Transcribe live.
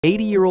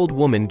80-year-old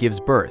woman gives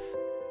birth.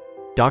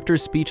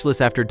 Doctors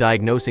speechless after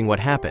diagnosing what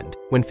happened.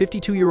 When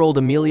 52-year-old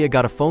Amelia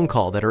got a phone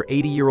call that her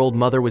 80-year-old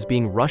mother was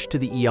being rushed to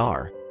the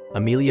ER,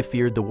 Amelia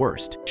feared the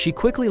worst. She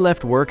quickly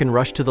left work and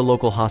rushed to the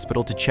local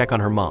hospital to check on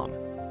her mom.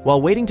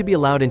 While waiting to be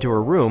allowed into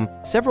her room,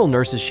 several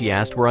nurses she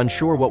asked were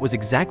unsure what was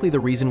exactly the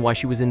reason why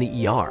she was in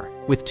the ER,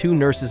 with 2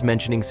 nurses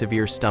mentioning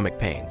severe stomach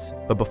pains.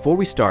 But before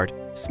we start,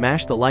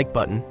 smash the like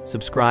button,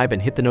 subscribe,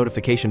 and hit the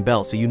notification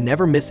bell so you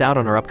never miss out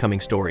on our upcoming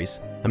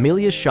stories.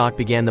 Amelia's shock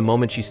began the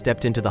moment she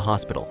stepped into the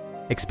hospital,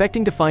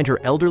 expecting to find her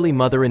elderly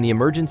mother in the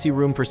emergency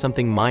room for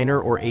something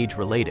minor or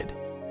age-related.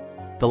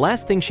 The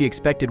last thing she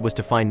expected was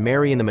to find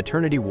Mary in the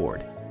maternity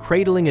ward,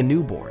 cradling a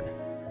newborn.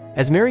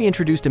 As Mary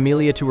introduced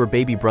Amelia to her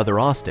baby brother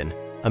Austin,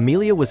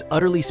 Amelia was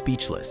utterly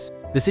speechless.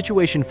 The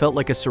situation felt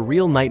like a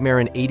surreal nightmare: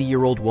 an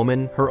 80-year-old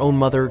woman, her own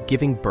mother,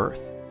 giving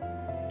birth.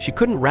 She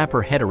couldn't wrap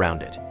her head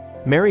around it.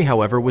 Mary,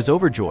 however, was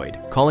overjoyed,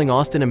 calling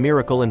Austin a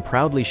miracle and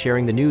proudly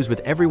sharing the news with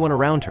everyone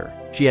around her.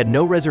 She had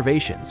no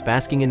reservations,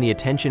 basking in the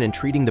attention and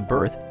treating the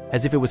birth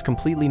as if it was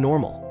completely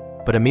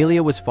normal. But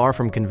Amelia was far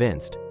from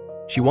convinced.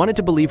 She wanted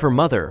to believe her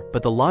mother,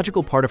 but the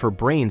logical part of her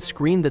brain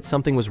screamed that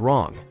something was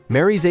wrong.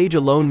 Mary's age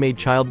alone made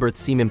childbirth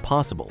seem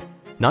impossible.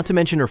 Not to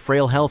mention her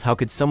frail health. How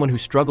could someone who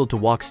struggled to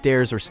walk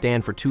stairs or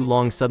stand for too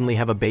long suddenly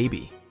have a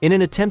baby? In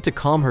an attempt to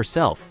calm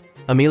herself,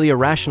 Amelia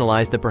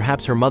rationalized that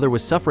perhaps her mother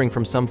was suffering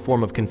from some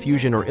form of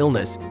confusion or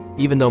illness,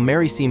 even though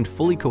Mary seemed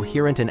fully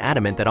coherent and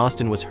adamant that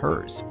Austin was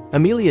hers.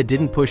 Amelia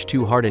didn't push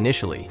too hard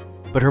initially,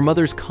 but her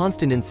mother's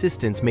constant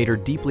insistence made her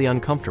deeply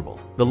uncomfortable.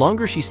 The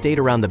longer she stayed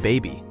around the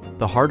baby,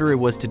 the harder it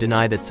was to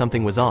deny that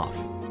something was off.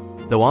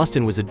 Though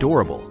Austin was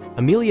adorable,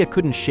 Amelia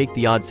couldn't shake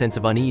the odd sense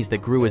of unease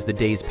that grew as the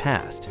days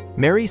passed.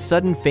 Mary's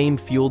sudden fame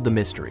fueled the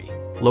mystery.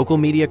 Local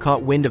media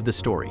caught wind of the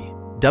story,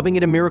 dubbing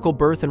it a miracle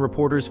birth, and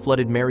reporters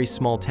flooded Mary's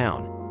small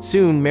town.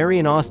 Soon, Mary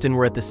and Austin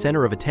were at the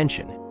center of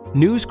attention.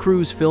 News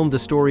crews filmed the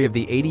story of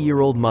the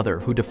 80-year-old mother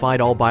who defied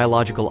all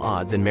biological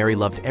odds, and Mary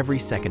loved every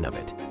second of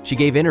it. She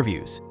gave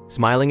interviews,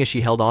 smiling as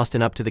she held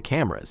Austin up to the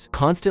cameras,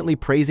 constantly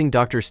praising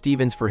Dr.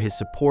 Stevens for his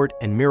support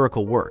and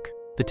miracle work.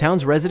 The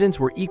town's residents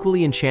were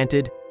equally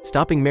enchanted,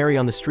 stopping Mary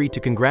on the street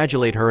to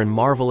congratulate her and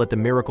marvel at the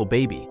miracle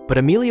baby. But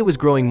Amelia was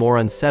growing more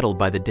unsettled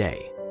by the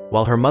day.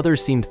 While her mother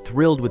seemed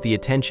thrilled with the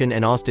attention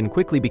and Austin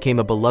quickly became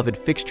a beloved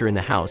fixture in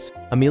the house,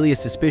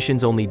 Amelia's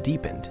suspicions only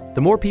deepened.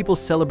 The more people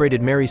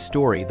celebrated Mary's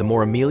story, the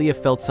more Amelia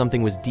felt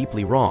something was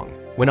deeply wrong.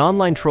 When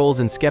online trolls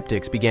and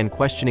skeptics began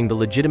questioning the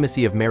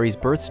legitimacy of Mary's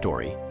birth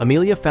story,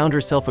 Amelia found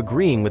herself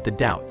agreeing with the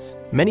doubts.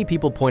 Many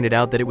people pointed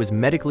out that it was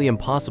medically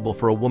impossible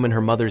for a woman her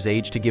mother's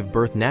age to give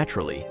birth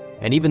naturally,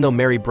 and even though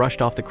Mary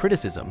brushed off the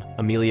criticism,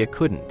 Amelia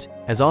couldn't.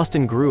 As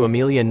Austin grew,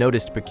 Amelia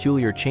noticed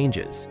peculiar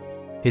changes.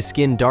 His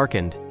skin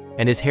darkened,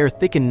 and his hair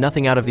thickened,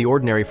 nothing out of the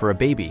ordinary for a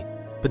baby,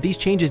 but these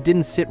changes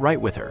didn't sit right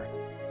with her.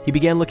 He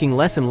began looking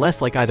less and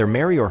less like either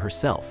Mary or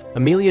herself.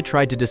 Amelia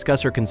tried to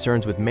discuss her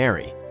concerns with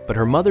Mary, but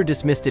her mother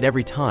dismissed it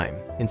every time,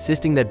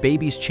 insisting that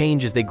babies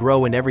change as they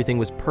grow and everything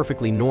was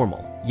perfectly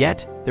normal.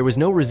 Yet, there was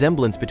no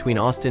resemblance between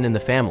Austin and the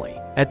family.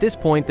 At this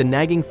point, the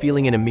nagging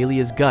feeling in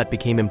Amelia's gut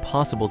became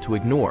impossible to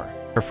ignore.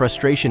 Her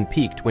frustration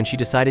peaked when she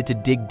decided to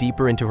dig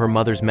deeper into her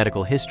mother's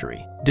medical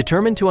history.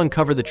 Determined to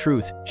uncover the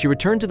truth, she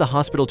returned to the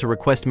hospital to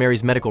request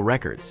Mary's medical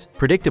records.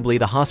 Predictably,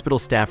 the hospital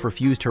staff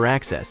refused her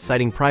access,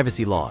 citing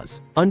privacy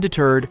laws.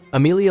 Undeterred,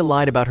 Amelia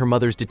lied about her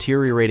mother's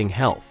deteriorating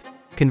health,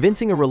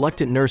 convincing a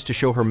reluctant nurse to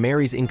show her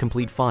Mary's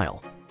incomplete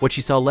file. What she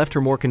saw left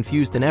her more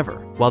confused than ever.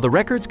 While the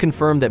records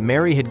confirmed that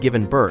Mary had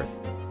given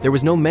birth, there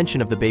was no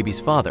mention of the baby's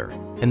father,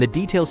 and the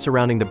details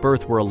surrounding the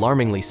birth were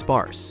alarmingly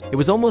sparse. It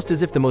was almost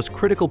as if the most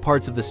critical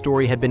parts of the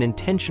story had been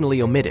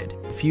intentionally omitted.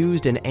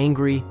 Confused and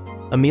angry,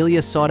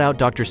 Amelia sought out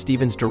Dr.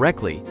 Stevens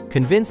directly,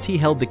 convinced he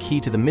held the key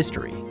to the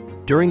mystery.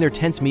 During their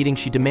tense meeting,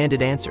 she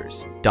demanded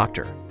answers.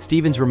 Dr.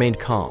 Stevens remained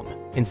calm,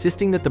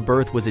 insisting that the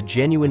birth was a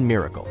genuine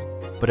miracle.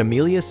 But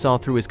Amelia saw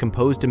through his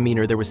composed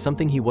demeanor there was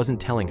something he wasn't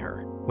telling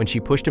her. When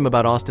she pushed him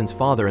about Austin's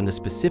father and the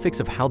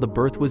specifics of how the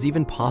birth was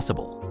even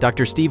possible,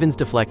 Dr. Stevens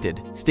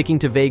deflected, sticking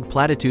to vague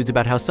platitudes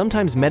about how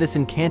sometimes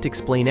medicine can't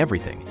explain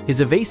everything. His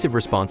evasive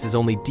responses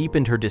only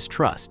deepened her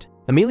distrust.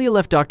 Amelia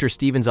left Dr.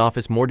 Stevens'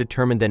 office more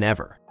determined than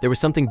ever. There was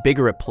something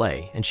bigger at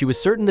play, and she was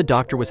certain the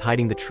doctor was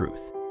hiding the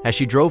truth. As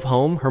she drove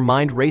home, her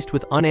mind raced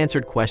with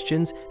unanswered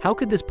questions. How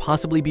could this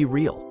possibly be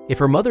real? If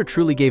her mother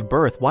truly gave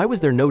birth, why was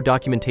there no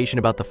documentation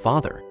about the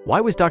father? Why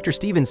was Dr.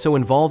 Stevens so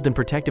involved and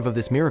protective of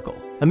this miracle?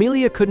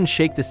 Amelia couldn't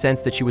shake the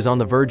sense that she was on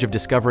the verge of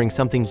discovering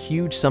something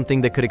huge,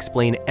 something that could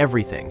explain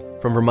everything,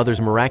 from her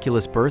mother's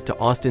miraculous birth to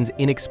Austin's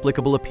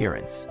inexplicable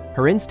appearance.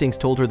 Her instincts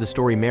told her the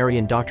story Mary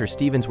and Dr.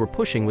 Stevens were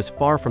pushing was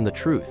far from the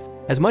truth.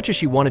 As much as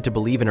she wanted to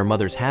believe in her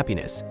mother's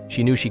happiness,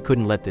 she knew she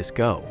couldn't let this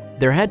go.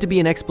 There had to be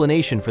an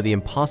explanation for the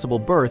impossible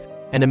birth,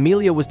 and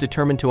Amelia was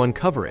determined to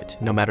uncover it,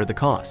 no matter the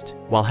cost.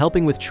 While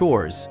helping with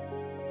chores,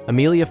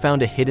 Amelia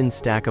found a hidden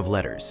stack of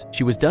letters.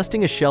 She was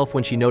dusting a shelf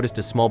when she noticed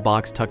a small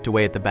box tucked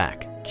away at the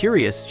back.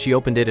 Curious, she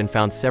opened it and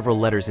found several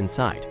letters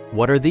inside.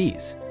 What are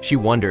these? She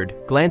wondered,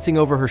 glancing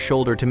over her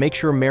shoulder to make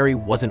sure Mary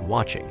wasn't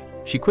watching.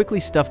 She quickly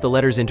stuffed the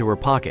letters into her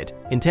pocket,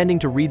 intending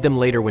to read them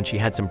later when she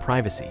had some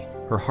privacy.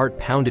 Her heart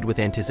pounded with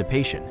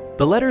anticipation.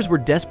 The letters were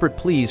desperate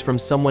pleas from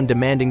someone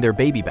demanding their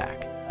baby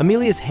back.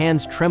 Amelia's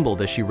hands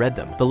trembled as she read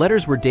them. The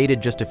letters were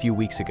dated just a few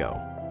weeks ago.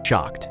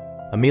 Shocked,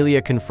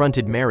 Amelia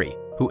confronted Mary,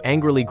 who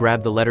angrily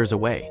grabbed the letters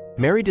away.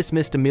 Mary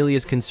dismissed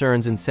Amelia's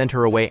concerns and sent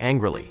her away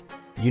angrily.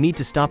 "You need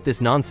to stop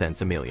this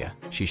nonsense, Amelia,"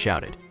 she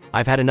shouted.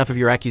 "I've had enough of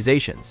your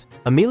accusations."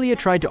 Amelia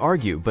tried to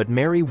argue, but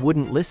Mary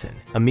wouldn't listen.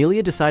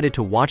 Amelia decided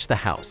to watch the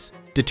house,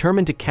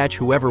 determined to catch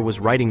whoever was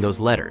writing those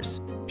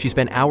letters. She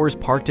spent hours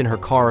parked in her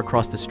car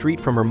across the street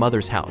from her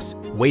mother's house,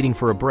 waiting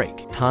for a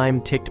break.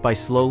 Time ticked by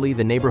slowly,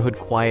 the neighborhood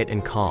quiet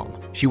and calm.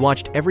 She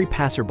watched every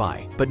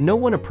passerby, but no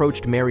one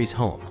approached Mary's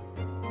home.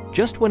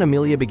 Just when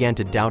Amelia began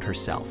to doubt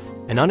herself,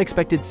 an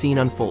unexpected scene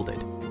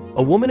unfolded.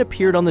 A woman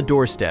appeared on the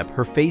doorstep,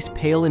 her face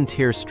pale and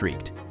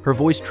tear-streaked, her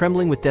voice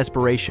trembling with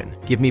desperation.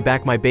 "Give me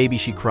back my baby,"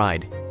 she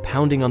cried,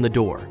 pounding on the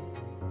door.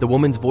 The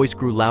woman's voice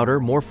grew louder,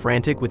 more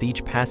frantic with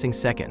each passing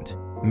second.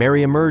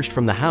 Mary emerged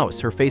from the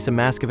house, her face a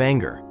mask of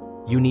anger.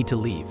 "You need to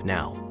leave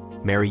now,"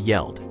 Mary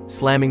yelled,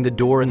 slamming the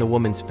door in the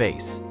woman's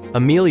face.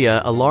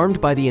 Amelia, alarmed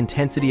by the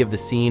intensity of the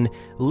scene,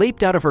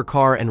 leaped out of her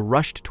car and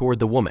rushed toward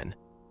the woman.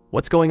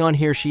 "What's going on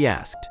here?" she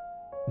asked.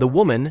 The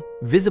woman,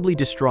 visibly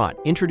distraught,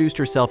 introduced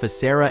herself as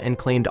Sarah and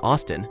claimed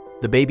Austin,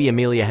 the baby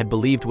Amelia had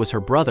believed was her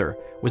brother,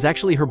 was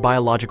actually her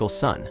biological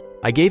son.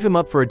 "I gave him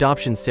up for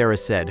adoption," Sarah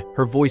said,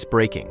 her voice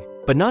breaking.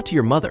 "But not to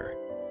your mother.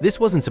 This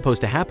wasn't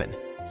supposed to happen."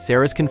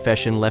 Sarah's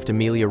confession left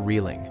Amelia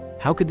reeling.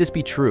 How could this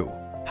be true?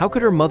 How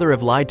could her mother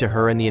have lied to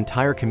her and the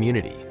entire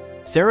community?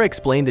 Sarah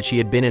explained that she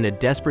had been in a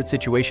desperate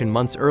situation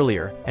months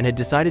earlier and had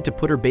decided to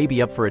put her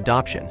baby up for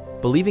adoption,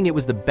 believing it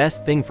was the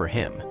best thing for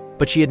him.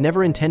 But she had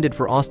never intended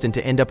for Austin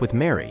to end up with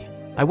Mary.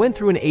 "I went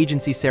through an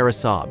agency," Sarah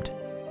sobbed.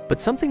 "But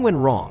something went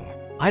wrong.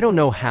 I don't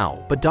know how,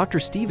 but Dr.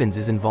 Stevens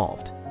is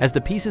involved." As the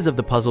pieces of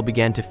the puzzle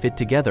began to fit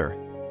together,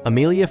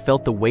 Amelia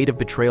felt the weight of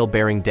betrayal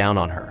bearing down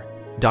on her.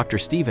 Dr.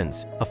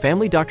 Stevens, a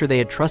family doctor they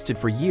had trusted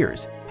for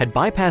years, had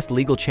bypassed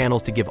legal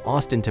channels to give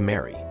Austin to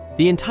Mary.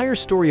 The entire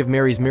story of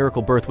Mary's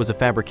miracle birth was a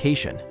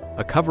fabrication,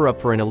 a cover-up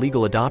for an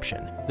illegal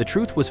adoption. The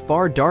truth was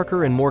far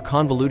darker and more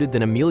convoluted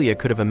than Amelia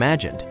could have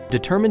imagined.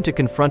 Determined to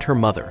confront her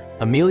mother,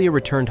 Amelia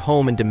returned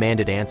home and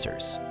demanded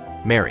answers.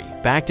 Mary,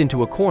 backed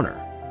into a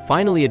corner,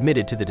 finally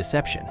admitted to the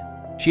deception.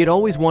 She had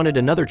always wanted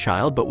another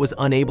child but was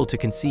unable to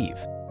conceive.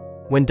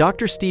 When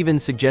Dr.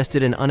 Stevens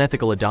suggested an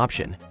unethical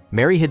adoption,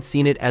 Mary had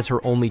seen it as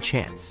her only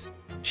chance.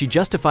 She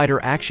justified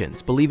her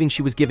actions, believing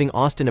she was giving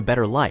Austin a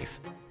better life,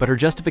 but her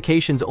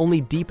justifications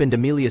only deepened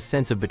Amelia's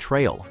sense of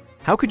betrayal.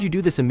 "How could you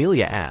do this?"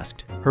 Amelia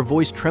asked, her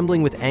voice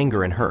trembling with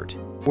anger and hurt.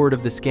 Word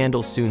of the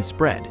scandal soon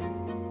spread.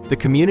 The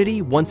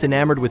community, once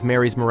enamored with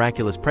Mary's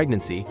miraculous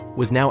pregnancy,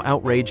 was now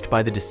outraged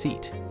by the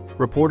deceit.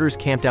 Reporters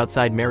camped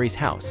outside Mary's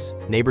house,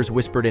 neighbors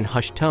whispered in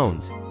hushed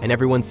tones, and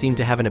everyone seemed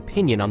to have an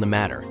opinion on the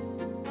matter.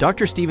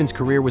 Dr. Stevens'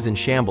 career was in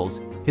shambles,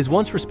 his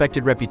once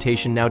respected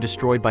reputation now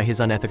destroyed by his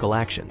unethical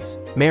actions.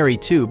 Mary,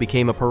 too,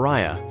 became a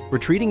pariah,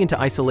 retreating into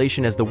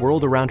isolation as the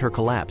world around her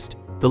collapsed.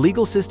 The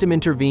legal system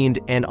intervened,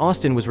 and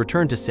Austin was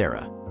returned to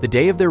Sarah. The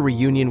day of their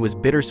reunion was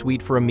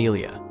bittersweet for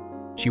Amelia.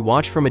 She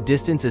watched from a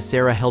distance as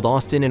Sarah held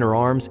Austin in her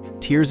arms,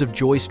 tears of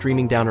joy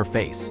streaming down her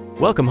face.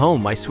 "Welcome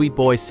home, my sweet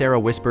boy," Sarah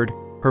whispered,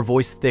 her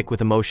voice thick with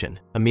emotion.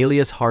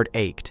 Amelia's heart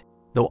ached.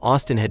 Though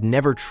Austin had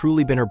never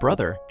truly been her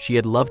brother, she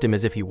had loved him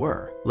as if he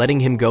were.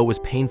 Letting him go was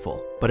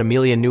painful, but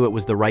Amelia knew it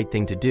was the right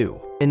thing to do.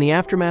 In the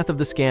aftermath of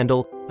the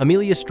scandal,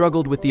 Amelia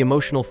struggled with the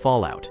emotional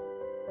fallout.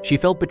 She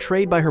felt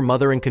betrayed by her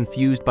mother and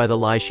confused by the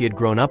lies she had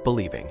grown up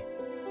believing.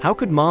 How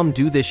could Mom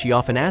do this, she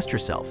often asked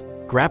herself,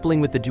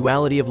 grappling with the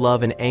duality of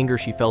love and anger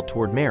she felt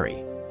toward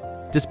Mary.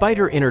 Despite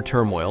her inner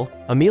turmoil,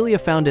 Amelia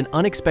found an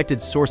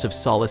unexpected source of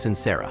solace in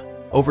Sarah.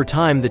 Over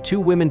time, the two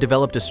women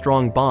developed a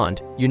strong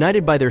bond,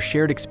 united by their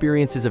shared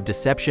experiences of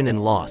deception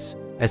and loss.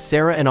 As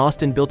Sarah and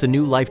Austin built a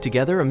new life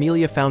together,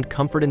 Amelia found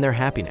comfort in their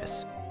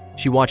happiness.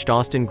 She watched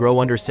Austin grow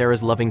under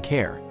Sarah's loving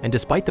care, and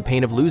despite the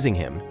pain of losing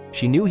him,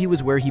 she knew he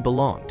was where he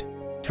belonged.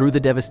 Through the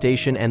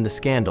devastation and the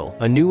scandal,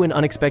 a new and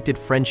unexpected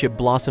friendship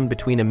blossomed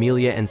between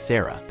Amelia and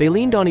Sarah. They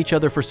leaned on each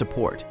other for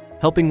support,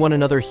 helping one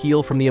another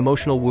heal from the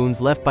emotional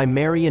wounds left by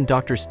Mary and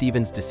Dr.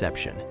 Stevens'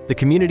 deception. The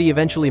community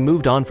eventually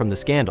moved on from the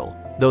scandal,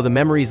 though the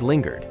memories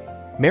lingered.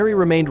 Mary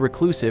remained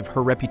reclusive,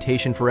 her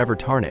reputation forever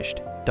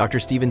tarnished. Dr.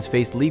 Stevens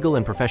faced legal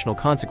and professional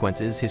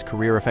consequences, his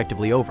career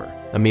effectively over.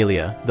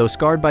 Amelia, though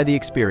scarred by the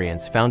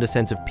experience, found a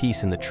sense of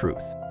peace in the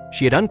truth.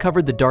 She had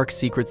uncovered the dark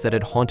secrets that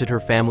had haunted her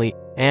family,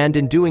 and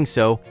in doing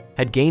so,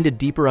 had gained a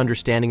deeper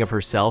understanding of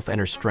herself and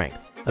her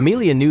strength.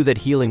 Amelia knew that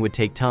healing would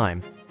take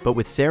time, but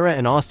with Sarah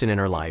and Austin in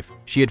her life,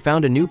 she had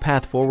found a new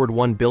path forward,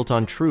 one built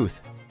on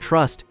truth,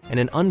 trust, and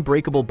an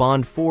unbreakable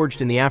bond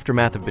forged in the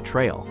aftermath of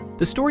betrayal.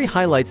 The story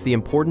highlights the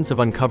importance of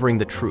uncovering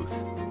the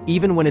truth,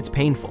 even when it's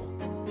painful.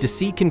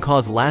 Deceit can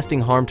cause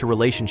lasting harm to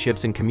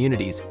relationships and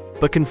communities,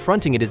 but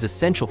confronting it is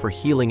essential for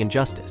healing and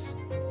justice.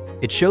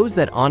 It shows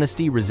that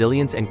honesty,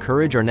 resilience, and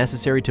courage are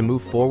necessary to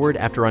move forward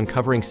after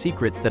uncovering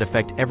secrets that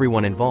affect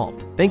everyone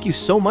involved. Thank you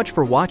so much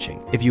for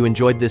watching. If you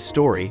enjoyed this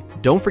story,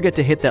 don't forget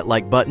to hit that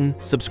like button,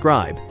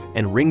 subscribe,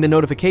 and ring the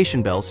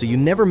notification bell so you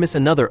never miss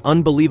another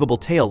unbelievable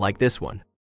tale like this one.